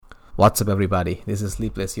What's up, everybody? This is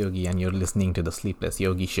Sleepless Yogi, and you're listening to the Sleepless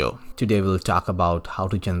Yogi Show. Today, we'll talk about how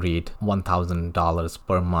to generate $1,000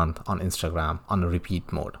 per month on Instagram on a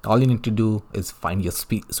repeat mode. All you need to do is find your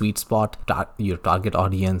sweet spot, your target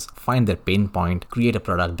audience, find their pain point, create a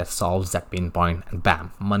product that solves that pain point, and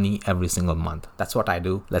bam, money every single month. That's what I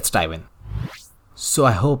do. Let's dive in. So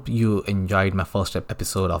I hope you enjoyed my first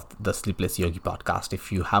episode of the Sleepless Yogi podcast.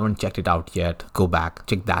 If you haven't checked it out yet, go back,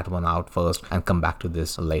 check that one out first and come back to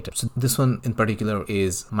this later. So this one in particular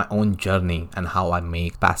is my own journey and how I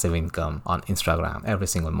make passive income on Instagram every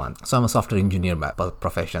single month. So I'm a software engineer by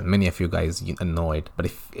profession. Many of you guys know it,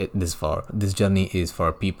 but this journey is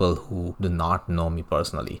for people who do not know me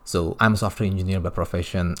personally. So I'm a software engineer by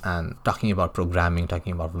profession, and talking about programming,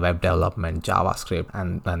 talking about web development, JavaScript,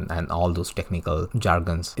 and all those technical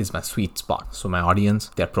jargons is my sweet spot. So my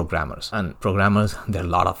audience, they're programmers, and programmers, there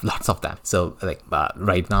are lots of them. So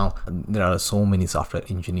right now there are so many software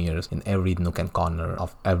engineers in every nook and corner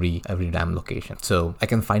of every damn location. So I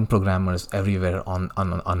can find programmers everywhere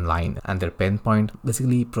online, and their pain point,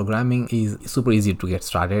 basically programming is super easy to get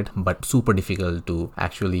started but super difficult to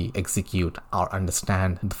actually execute or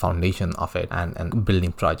understand the foundation of it and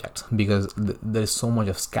building projects, because there is so much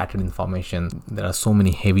of scattered information. There are so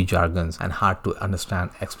many heavy jargons and hard to understand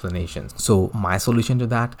explanations. So my solution to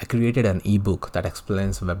that, I created an ebook that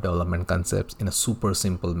explains web development concepts in a super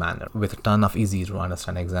simple manner with a ton of easy to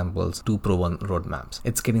understand examples to proven roadmaps.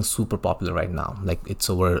 It's getting super popular right now. It's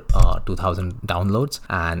over 2,000 downloads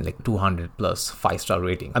and 200 plus 5-star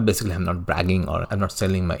rating. I'm not bragging, or I'm not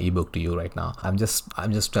selling my ebook to you right now. I'm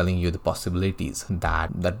just telling you the possibilities that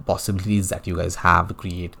you guys have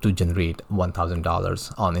to generate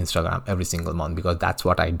 $1,000 on Instagram every single month, because that's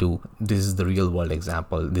what I do. This is the real world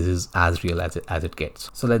example. This is as real as it gets.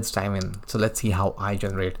 So let's dive in. So let's see how I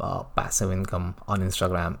generate passive income on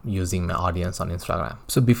Instagram using my audience on Instagram.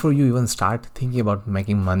 So before you even start thinking about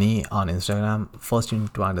making money on Instagram, first you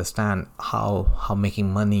need to understand how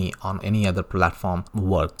making money on any other platform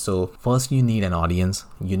works. So first you need an audience.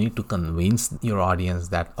 You need to convince your audience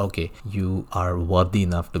that okay, you are worthy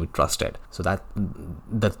enough to be trusted. So that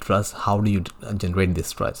the trust, how do you generate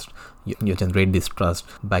this trust? You generate this trust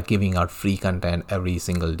by giving out free content every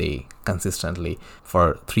single day consistently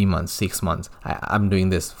for 3 months, 6 months. I'm doing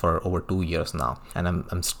this for over 2 years now, and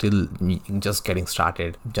I'm still just getting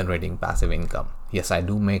started generating passive income. Yes, I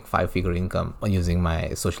do make 5-figure income using my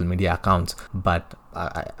social media accounts, but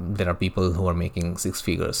there are people who are making 6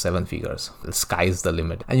 figures, 7 figures. The sky's the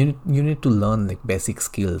limit. And you need to learn basic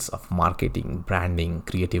skills of marketing, branding,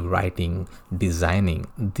 creative writing, designing.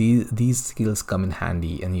 These skills come in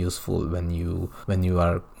handy and useful when you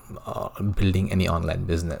are building any online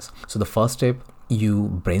business. So the first step, you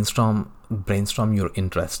brainstorm your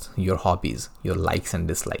interests, your hobbies, your likes and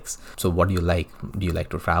dislikes. So what do you like? Do you like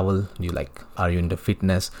to travel? Are you into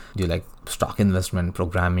fitness? Do you like stock investment,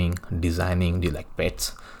 programming, designing? Do you like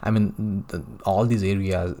pets? All these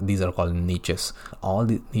areas, these are called niches. All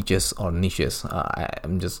the niches or niches,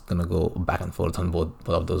 I'm just gonna go back and forth on both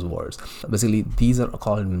of those words. Basically, these are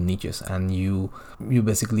called niches, and you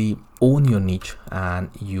basically own your niche and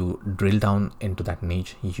you drill down into that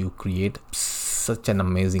niche. You create such an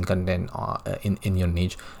amazing content in your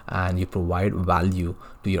niche, and you provide value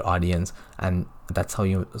to your audience, and that's how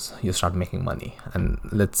you start making money. And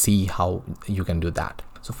let's see how you can do that.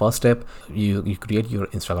 So first step, you create your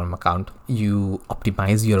Instagram account. You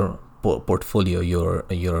optimize your portfolio,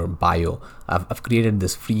 your bio. I've created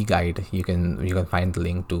this free guide. You can find the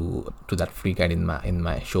link to that free guide in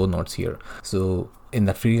my show notes here. So in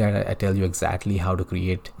that free guide, I tell you exactly how to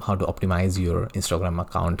optimize your Instagram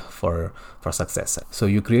account for success. So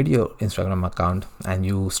you create your Instagram account and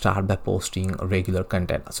you start by posting regular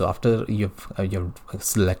content. So after you've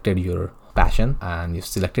selected your passion and you've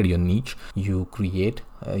selected your niche, you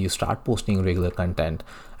start posting regular content.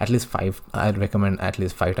 I recommend at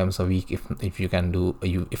least 5 times a week if you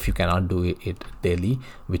cannot do it daily,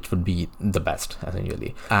 which would be the best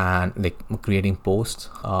essentially. And creating posts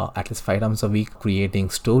at least 5 times a week, creating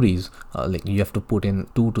stories, you have to put in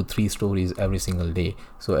 2 to 3 stories every single day.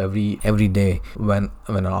 So every day when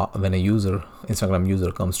a Instagram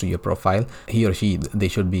user comes to your profile, he or she, they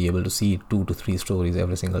should be able to see 2 to 3 stories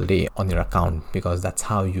every single day on your account, because that's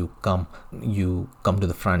how you come to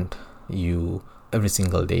the front every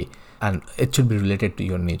single day, and it should be related to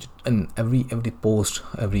your niche. And every post,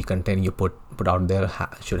 every content you put out there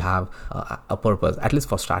should have a purpose, at least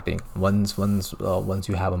for starting. Once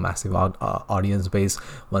you have a massive audience base,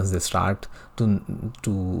 once they start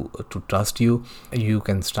to trust you, you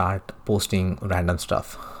can start posting random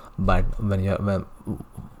stuff. But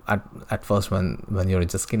at first when you're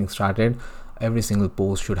just getting started, Every single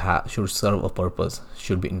post should serve a purpose,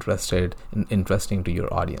 should be interesting to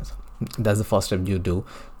your audience. That's the first step you do.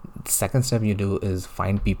 The second step you do is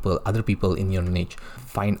find other people in your niche.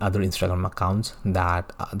 Find other Instagram accounts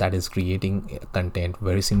that is creating content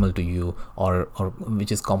very similar to you, or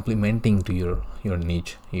which is complementing to your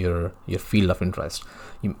niche, your field of interest.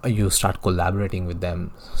 You start collaborating with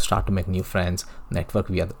them, start to make new friends, network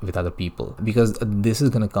with other people, because this is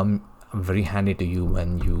going to come very handy to you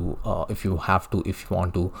when you if you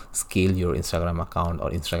want to scale your Instagram account or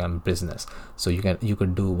Instagram business. So you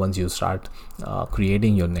could do, once you start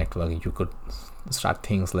creating your network, you could start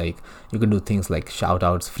things like, you can do things like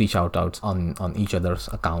free shout outs on each other's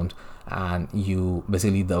account. And you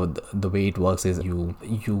basically, the way it works is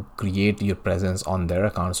you create your presence on their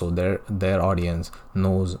account, so their audience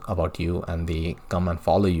knows about you and they come and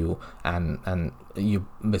follow you, and you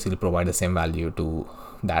basically provide the same value to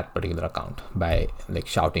that particular account by like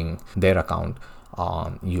shouting their account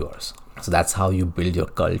on yours. So that's how you build your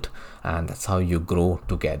cult, and that's how you grow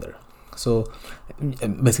together. So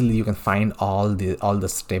basically you can find all the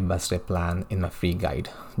step-by-step plan in my free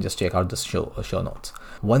guide. Just check out the show notes.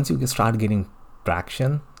 Once you start getting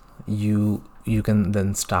traction, you can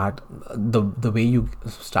then start, the way you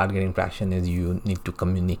start getting traction is you need to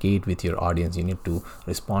communicate with your audience. You need to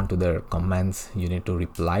respond to their comments, you need to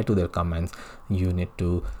reply to their comments, you need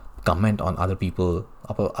to comment on other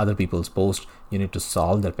people's posts, you need to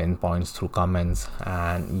solve their pain points through comments,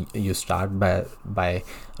 and you start by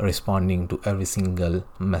responding to every single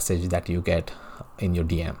message that you get in your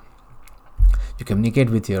DM. You communicate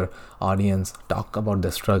with your audience, talk about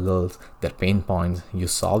their struggles, their pain points, you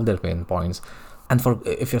solve their pain points. And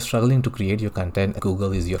if you're struggling to create your content,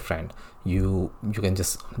 Google is your friend. You can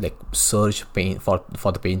just like search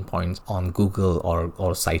for the pain points on Google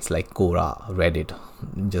or sites like Quora, Reddit.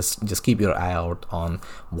 Just keep your eye out on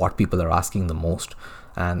what people are asking the most,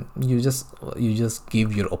 and you just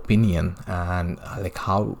give your opinion, and like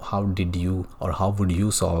how did you, or how would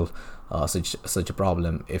you solve such a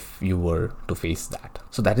problem if you were to face that.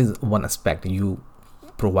 So that is one aspect. You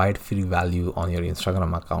provide free value on your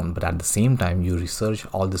Instagram account, but at the same time you research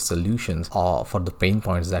all the solutions for the pain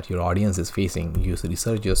points that your audience is facing. You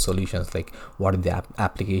research your solutions, like what are the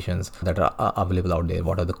applications that are available out there,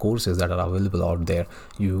 what are the courses that are available out there.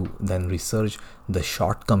 You then research the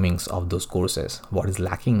shortcomings of those courses, what is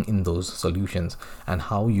lacking in those solutions, and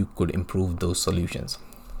how you could improve those solutions.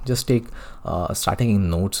 Just start taking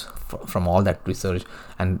notes from all that research,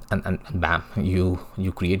 and bam, you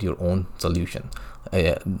create your own solution.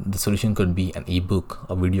 The solution could be an ebook,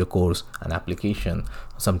 a video course, an application,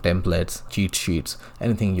 some templates, cheat sheets,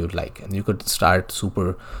 anything you'd like. And you could start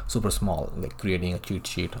super small, like creating a cheat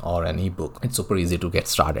sheet or an ebook. It's super easy to get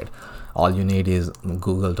started. All you need is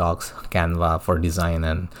Google Docs, Canva for design,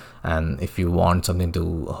 and if you want something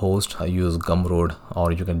to host, use Gumroad,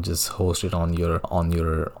 or you can just host it on your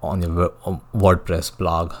WordPress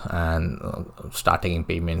blog and start taking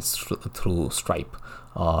payments through Stripe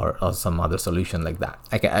or some other solution like that.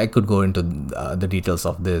 I could go into the details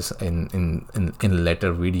of this in a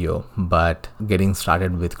later video, but getting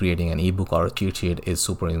started with creating an ebook or a cheat sheet is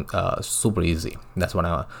super easy. That's what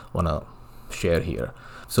I want to share here.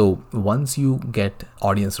 So once you get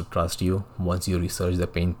audience to trust you, once you research the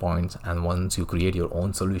pain points, and once you create your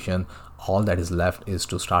own solution, all that is left is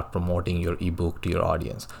to start promoting your ebook to your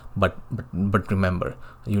audience. But remember,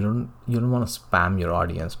 you don't want to spam your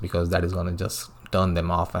audience, because that is going to just turn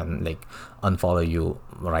them off and like unfollow you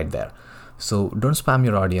right there. So don't spam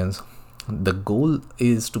your audience. The goal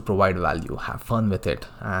is to provide value, have fun with it,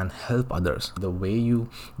 and help others. The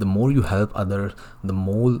more you help others, the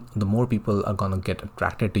more people are gonna get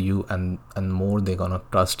attracted to you, and more they're gonna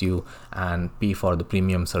trust you and pay for the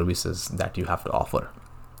premium services that you have to offer.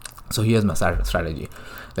 So here's my strategy.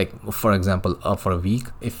 Like for example, for a week,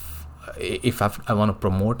 if I want to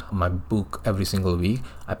promote my book every single week,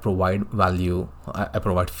 I provide value. I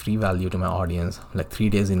provide free value to my audience, like 3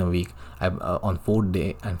 days in a week. On 4th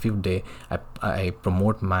day and 5th day, I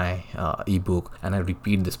promote my ebook, and I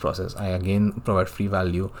repeat this process. I again provide free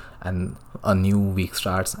value, and a new week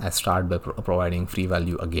starts. I start by providing free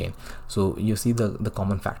value again. So you see the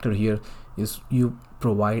common factor here is you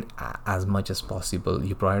provide as much as possible.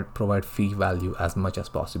 You provide free value as much as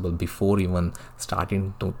possible before even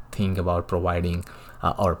starting to think about providing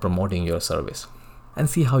or promoting your service, and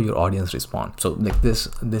see how your audience responds. So like this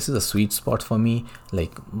is a sweet spot for me,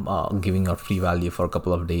 like giving out free value for a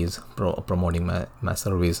couple of days, promoting my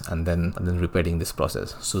service, and then repeating this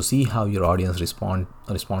process. So see how your audience respond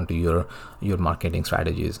to your marketing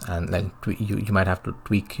strategies, and then you might have to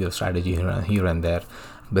tweak your strategy here and there.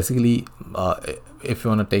 Basically, if you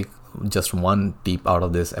want to take just one tip out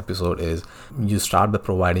of this episode is you start by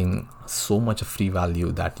providing so much free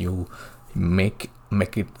value that you make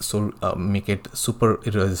it super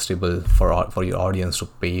irresistible for your audience to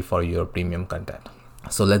pay for your premium content.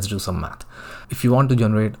 So let's do some math. If you want to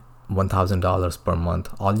generate $1,000 per month,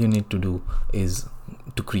 all you need to do is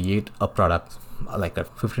to create a product, like a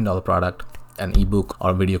 $15 product, an ebook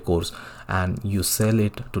or video course, and you sell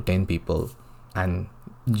it to 10 people, and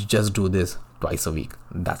you just do this twice a week.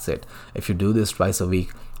 That's it. If you do this twice a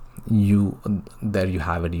week, there you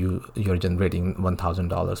have it. You're generating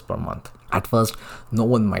 $1,000 per month. At first, no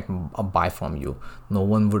one might buy from you. No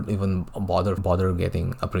one would even bother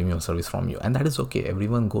getting a premium service from you, and that is okay.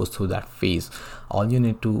 Everyone goes through that phase. All you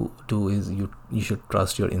need to do is you should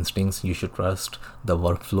trust your instincts. You should trust the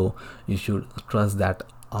workflow. You should trust that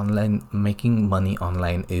making money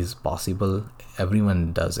online is possible.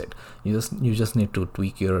 Everyone does it. You just need to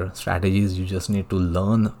tweak your strategies. You just need to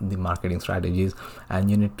learn the marketing strategies, and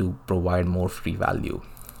you need to provide more free value.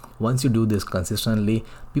 Once you do this consistently,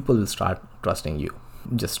 people will start trusting you.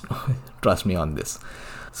 Just trust me on this.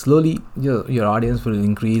 Slowly your audience will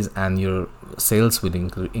increase and your sales will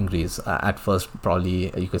increase. At first,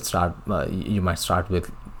 probably you might start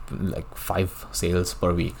with like 5 sales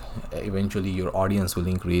per week. Eventually your audience will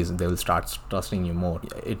increase. They will start trusting you more.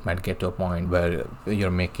 It might get to a point where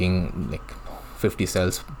you're making like 50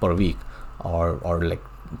 sales per week or like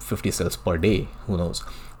 50 sales per day. Who knows?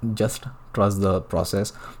 Just trust the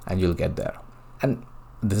process and you'll get there. And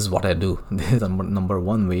this is what I do. This is the number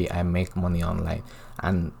one way I make money online.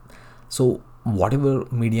 And so whatever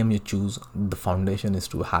medium you choose, the foundation is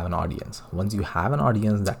to have an audience. Once you have an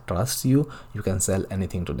audience that trusts you, you can sell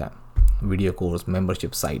anything to them. Video course,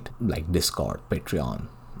 membership site like Discord, Patreon,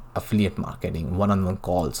 affiliate marketing, one-on-one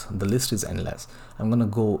calls. The list is endless. I'm gonna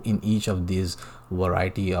go in each of these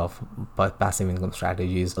variety of passive income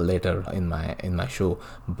strategies later in my show,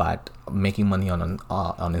 but making money on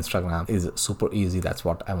Instagram is super easy. That's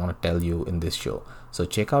what I want to tell you in this show. So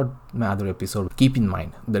check out my other episode. Keep in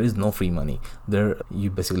mind, there is no free money. There you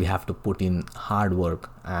basically have to put in hard work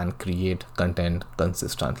and create content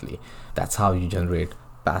consistently. That's how you generate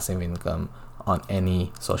passive income on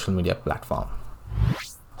any social media platform.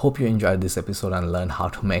 Hope you enjoyed this episode and learned how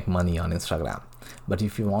to make money on Instagram. But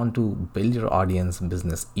if you want to build your audience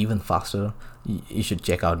business even faster, you should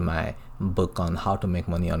check out my book on how to make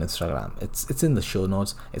money on Instagram. It's in the show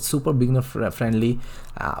notes. It's super beginner friendly,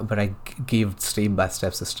 but I give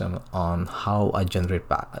step-by-step system on how I generate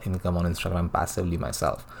income on Instagram passively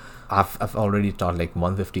myself. I've already taught like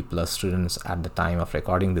 150 plus students at the time of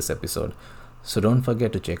recording this episode. So don't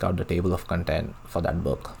forget to check out the table of content for that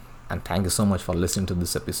book. And thank you so much for listening to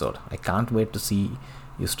this episode. I can't wait to see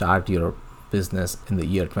you start your business in the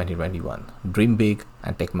year 2021. Dream big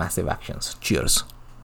and take massive actions. Cheers.